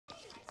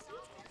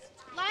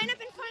Line up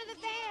in front of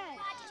the van.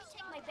 Just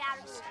take my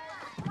batteries.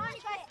 Come on,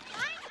 you guys.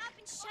 Line up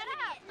and shut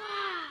up.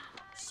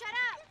 Shut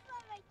up.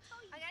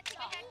 I gotta take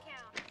a head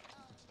count.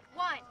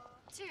 1,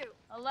 2,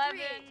 11,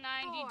 3,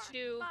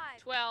 92, 4,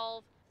 5.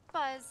 12.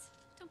 Buzz,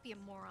 don't be a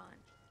moron.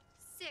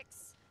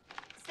 6,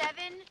 7,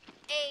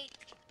 8,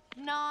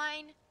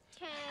 9,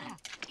 10,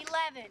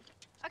 11.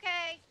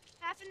 Okay,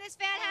 half in this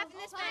van, half in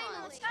this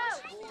van. Let's go.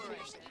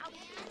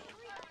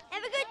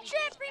 Have a good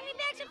trip. Bring me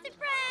back something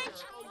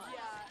French.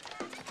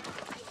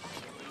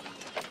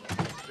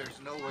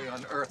 There's no way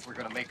on earth we're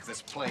gonna make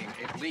this plane.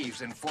 It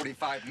leaves in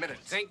 45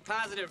 minutes. Think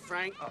positive,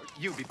 Frank.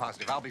 You be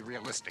positive. I'll be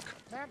realistic.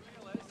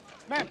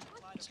 Ma'am,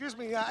 excuse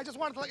me. I just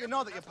wanted to let you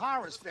know that your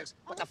power is fixed,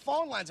 but the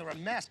phone lines are a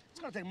mess. It's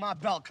gonna take Ma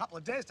Bell a couple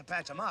of days to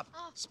patch them up,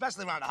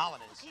 especially around the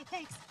holidays. Hey,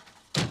 thanks.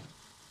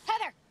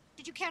 Heather,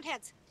 did you count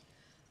heads?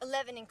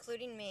 11,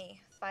 including me.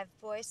 5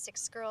 boys,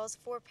 6 girls,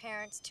 4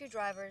 parents, 2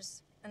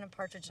 drivers, and a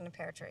partridge in a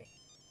pear tree.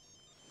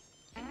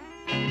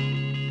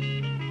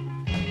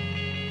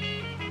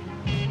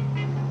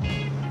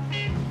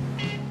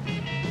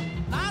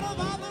 Out of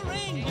all the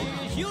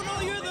reindeers, you know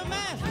you're the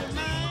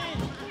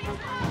mastermind.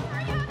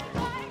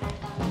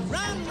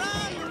 Run,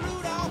 run,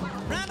 Rudolph.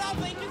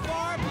 Randolph ain't too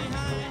far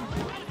behind.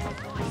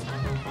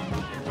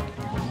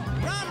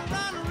 Run,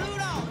 run,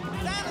 Rudolph.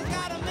 Santa's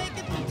gotta make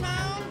it to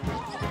town.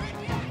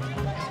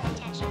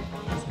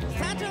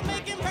 Santa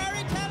making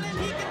very telling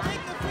he can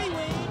take the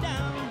freeway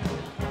down.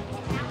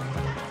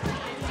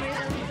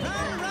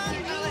 Run, run,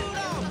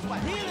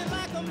 Rudolph. Reeling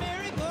like a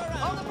merry-go-round.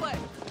 Hold the play.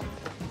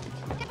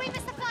 Did we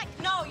miss the flight?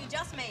 No, you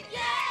just made it.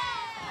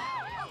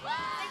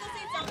 Single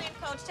seats only in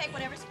coach. Take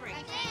whatever's free. I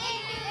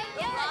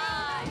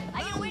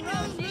get a window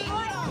seat.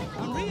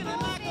 I'm reeling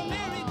like a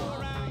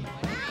merry-go-round.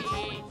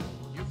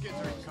 You kids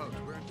are in coach.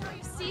 We're in Are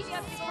you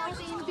seated small A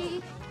and B?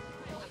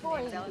 Boy, A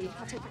and B.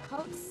 I'll take the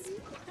coats.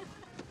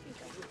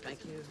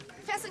 Thank you.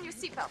 Fasten your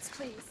seatbelts,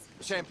 please.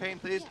 Champagne,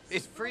 please.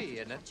 It's free,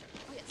 isn't it?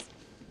 Yes.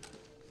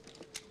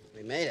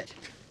 We made it.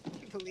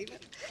 Can you believe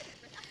it?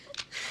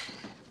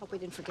 Hope we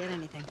didn't forget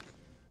anything.